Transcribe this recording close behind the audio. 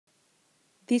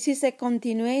This is a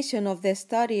continuation of the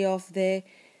study of the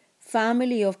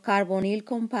family of carbonyl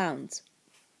compounds.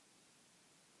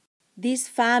 These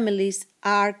families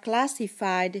are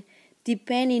classified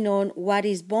depending on what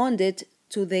is bonded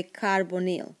to the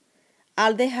carbonyl.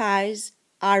 Aldehydes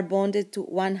are bonded to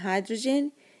one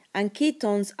hydrogen and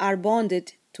ketones are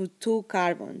bonded to two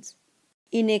carbons.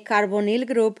 In a carbonyl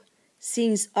group,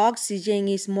 since oxygen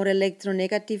is more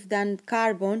electronegative than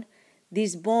carbon,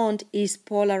 this bond is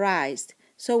polarized,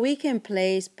 so we can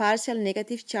place partial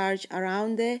negative charge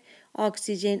around the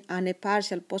oxygen and a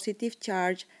partial positive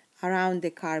charge around the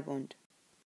carbon.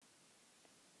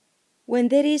 When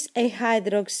there is a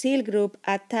hydroxyl group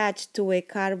attached to a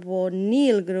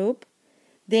carbonyl group,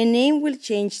 the name will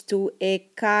change to a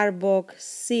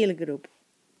carboxyl group.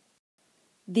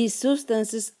 These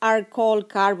substances are called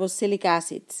carboxylic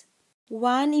acids.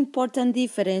 One important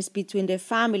difference between the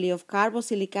family of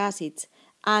carboxylic acids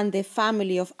and the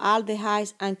family of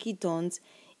aldehydes and ketones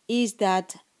is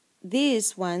that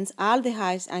these ones,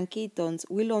 aldehydes and ketones,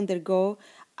 will undergo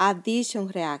addition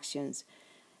reactions.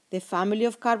 The family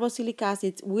of carboxylic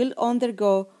acids will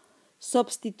undergo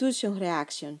substitution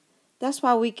reaction. That's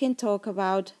why we can talk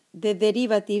about the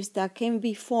derivatives that can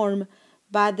be formed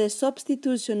by the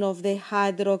substitution of the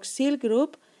hydroxyl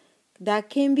group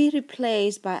that can be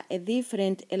replaced by a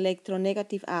different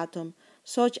electronegative atom,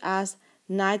 such as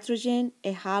nitrogen,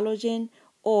 a halogen,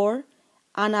 or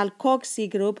an alkoxy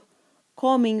group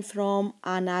coming from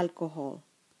an alcohol.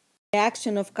 The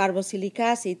reaction of carboxylic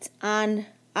acids and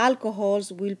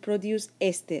alcohols will produce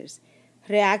esters.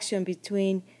 Reaction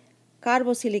between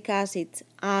carboxylic acids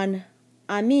and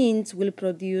amines will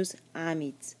produce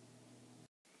amides.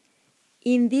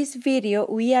 In this video,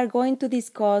 we are going to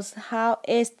discuss how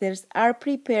esters are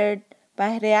prepared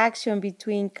by reaction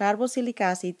between carboxylic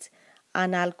acids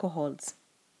and alcohols.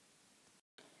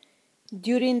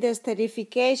 During the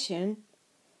esterification,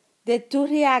 the two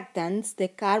reactants, the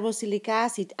carboxylic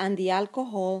acid and the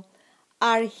alcohol,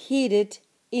 are heated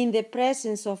in the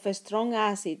presence of a strong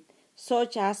acid,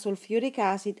 such as sulfuric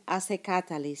acid, as a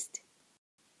catalyst.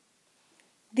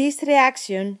 This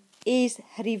reaction is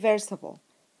reversible.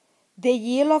 The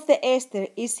yield of the ester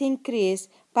is increased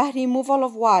by removal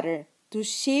of water to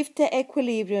shift the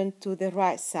equilibrium to the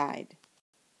right side.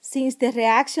 Since the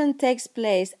reaction takes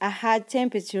place at high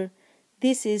temperature,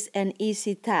 this is an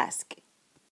easy task.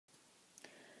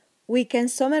 We can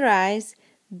summarize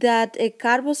that a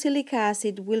carboxylic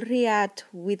acid will react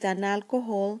with an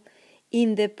alcohol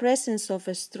in the presence of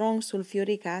a strong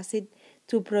sulfuric acid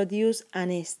to produce an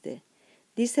ester.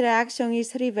 This reaction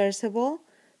is reversible,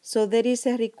 so there is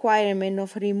a requirement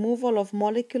of removal of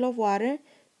molecule of water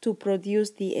to produce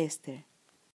the ester.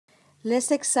 Let's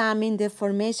examine the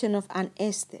formation of an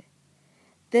ester.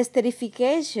 The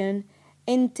esterification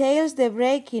entails the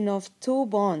breaking of two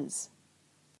bonds.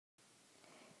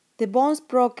 The bonds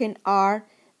broken are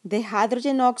the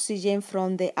hydrogen-oxygen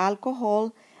from the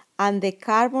alcohol and the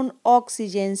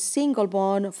carbon-oxygen single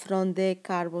bond from the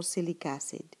carboxylic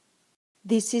acid.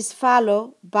 This is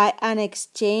followed by an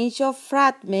exchange of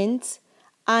fragments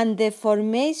and the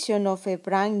formation of a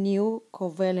brand new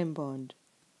covalent bond.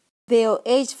 The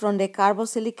OH from the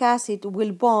carboxylic acid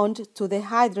will bond to the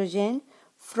hydrogen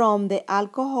from the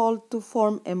alcohol to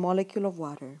form a molecule of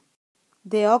water.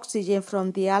 The oxygen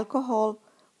from the alcohol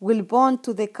will bond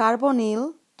to the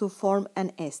carbonyl to form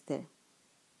an ester.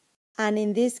 And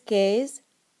in this case,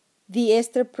 the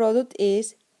ester product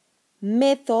is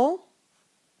methyl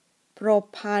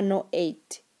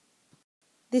propanoate.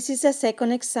 This is a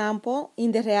second example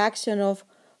in the reaction of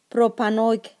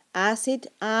propanoic acid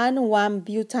and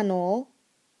 1-butanol.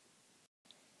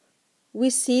 We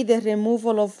see the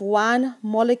removal of one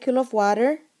molecule of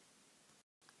water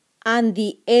and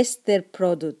the ester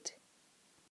product.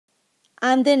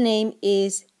 And the name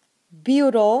is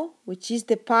butyl, which is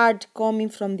the part coming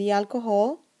from the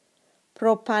alcohol,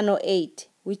 propanoate,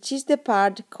 which is the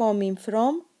part coming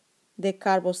from the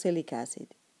carboxylic acid.